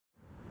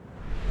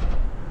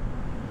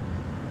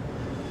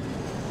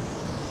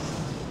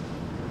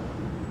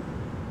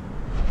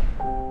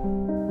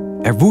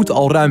Er woedt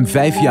al ruim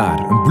 5 jaar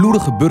een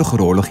bloedige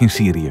burgeroorlog in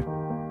Syrië.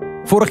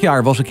 Vorig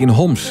jaar was ik in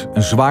Homs,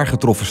 een zwaar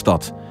getroffen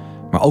stad.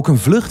 Maar ook een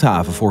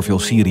vluchthaven voor veel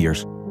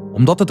Syriërs,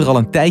 omdat het er al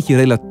een tijdje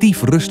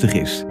relatief rustig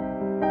is.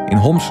 In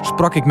Homs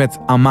sprak ik met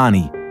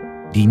Amani,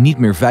 die niet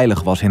meer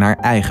veilig was in haar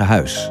eigen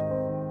huis.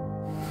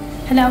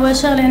 هلا أول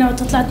شغلة أنا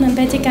وقت طلعت من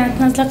بيتي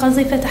كانت نازلة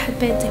قذيفة تحت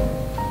بيتي.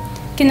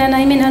 كنا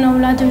نايمين أنا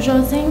وأولادي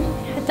وجوزي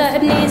حتى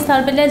ابني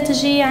صار بالليل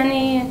تجي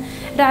يعني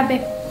رعبة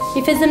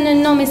يفز من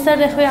النوم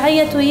يصرخ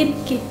ويعيط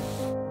ويبكي.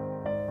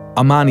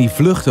 Amani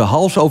vluchtte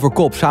hals over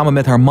kop samen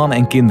met haar man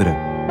en kinderen.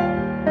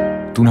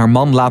 Toen haar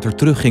man later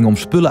terugging om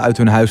spullen uit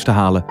hun huis te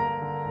halen,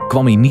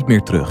 kwam hij niet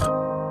meer terug.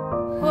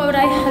 هو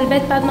رايح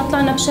البيت بعد ما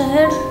طلعنا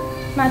بشهر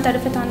ما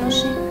عرفت عنه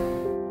شيء.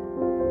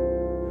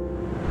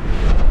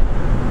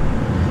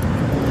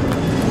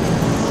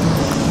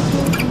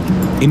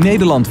 In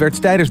Nederland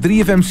werd tijdens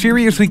 3FM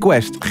Serious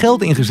Request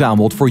geld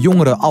ingezameld voor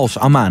jongeren als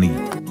Amani.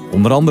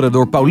 Onder andere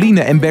door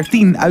Pauline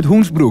Bertien uit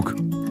Hoensbroek.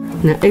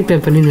 Nou, ik ben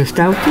Pauline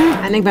Stouten.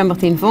 En ik ben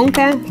Bertien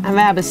Vonke. En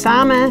wij hebben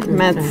samen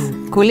met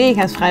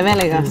collega's,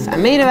 vrijwilligers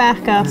en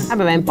medewerkers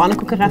hebben wij een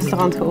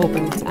pannenkoekenrestaurant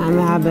geopend. En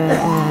we hebben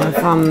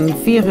van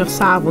 4 uur 's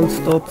avonds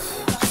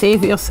tot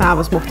 7 uur 's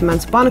avonds mochten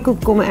mensen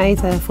pannenkoeken komen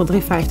eten voor 3,50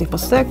 per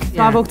stuk.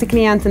 We hebben ook de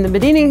cliënt in de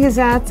bediening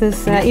gezet. Dus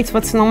iets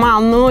wat ze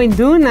normaal nooit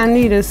doen en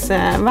nu dus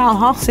wel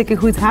hartstikke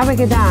goed hebben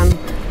gedaan.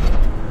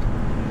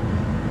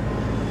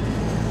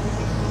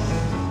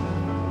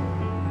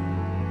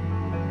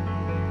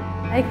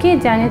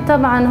 أكيد يعني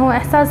طبعاً هو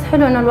إحساس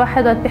حلو إنه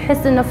الواحد وقت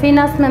بحس إنه في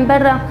ناس من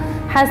برا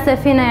حاسة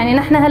فينا يعني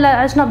نحن هلا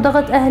عشنا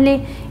بضغط أهلي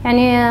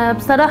يعني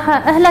بصراحة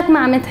أهلك ما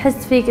عم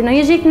تحس فيك إنه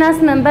يجيك ناس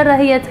من برا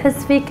هي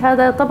تحس فيك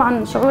هذا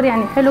طبعاً شعور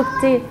يعني حلو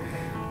كتير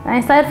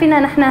يعني صار فينا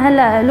نحن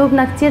هلا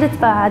قلوبنا كتير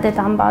تباعدت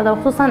عن بعضها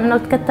وخصوصاً إنه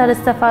تكتر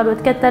السفر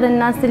وتكتر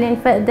الناس اللي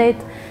انفقدت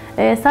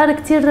صار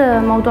كتير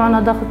موضوعنا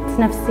ضغط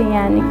نفسي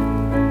يعني.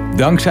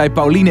 Dankzij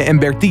Pauline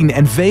Bertien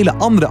en vele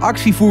andere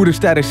actievoerders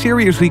tijdens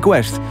Serious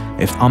Request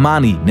heeft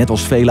Amani, net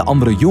als vele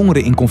andere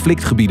jongeren in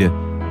conflictgebieden,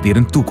 weer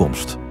een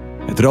toekomst.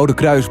 Het Rode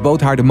Kruis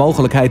bood haar de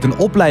mogelijkheid een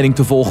opleiding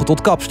te volgen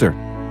tot kapster.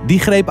 Die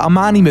greep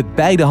Amani met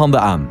beide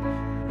handen aan.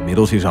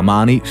 Inmiddels is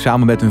Amani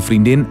samen met een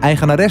vriendin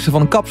eigenaresse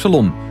van een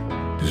kapsalon.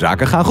 De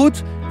zaken gaan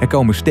goed, er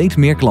komen steeds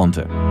meer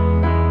klanten.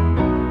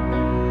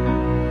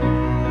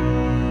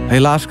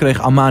 Helaas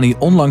kreeg Amani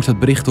onlangs het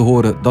bericht te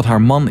horen dat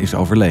haar man is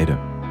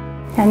overleden.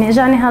 يعني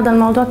اجاني هذا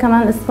الموضوع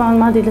كمان الاسبوع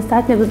الماضي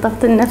لساتني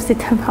بالضغط النفسي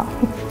تبعه.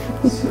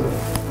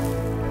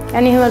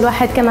 يعني هو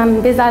الواحد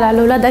كمان بيزعل على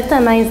الاولاد اكثر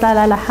ما يزعل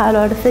على حاله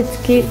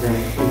عرفت كيف؟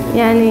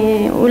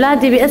 يعني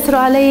اولادي بيأثروا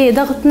علي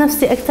ضغط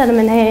نفسي اكثر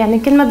من هيك يعني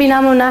كل ما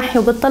بيناموا ناحية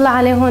وبتطلع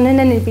عليهم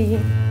هن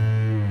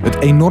Het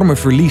enorme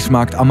verlies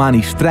maakt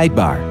Amani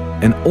strijdbaar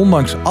en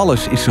ondanks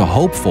alles is ze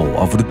hoopvol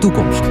over de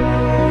toekomst.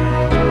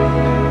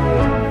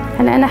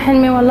 هلا انا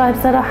حلمي والله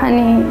بصراحة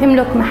اني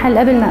املك محل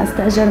قبل ما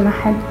استأجر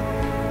محل.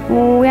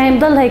 ويعني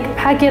بضل هيك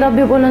بحكي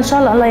ربي بقول ان شاء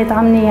الله الله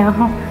يطعمني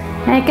اياها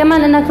يعني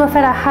كمان انك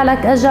توفر على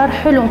حالك اجار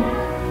حلو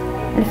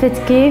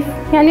عرفت كيف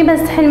يعني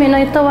بس حلمي انه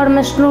يتطور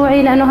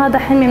مشروعي لانه هذا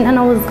حلمي من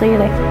انا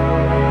وصغيره.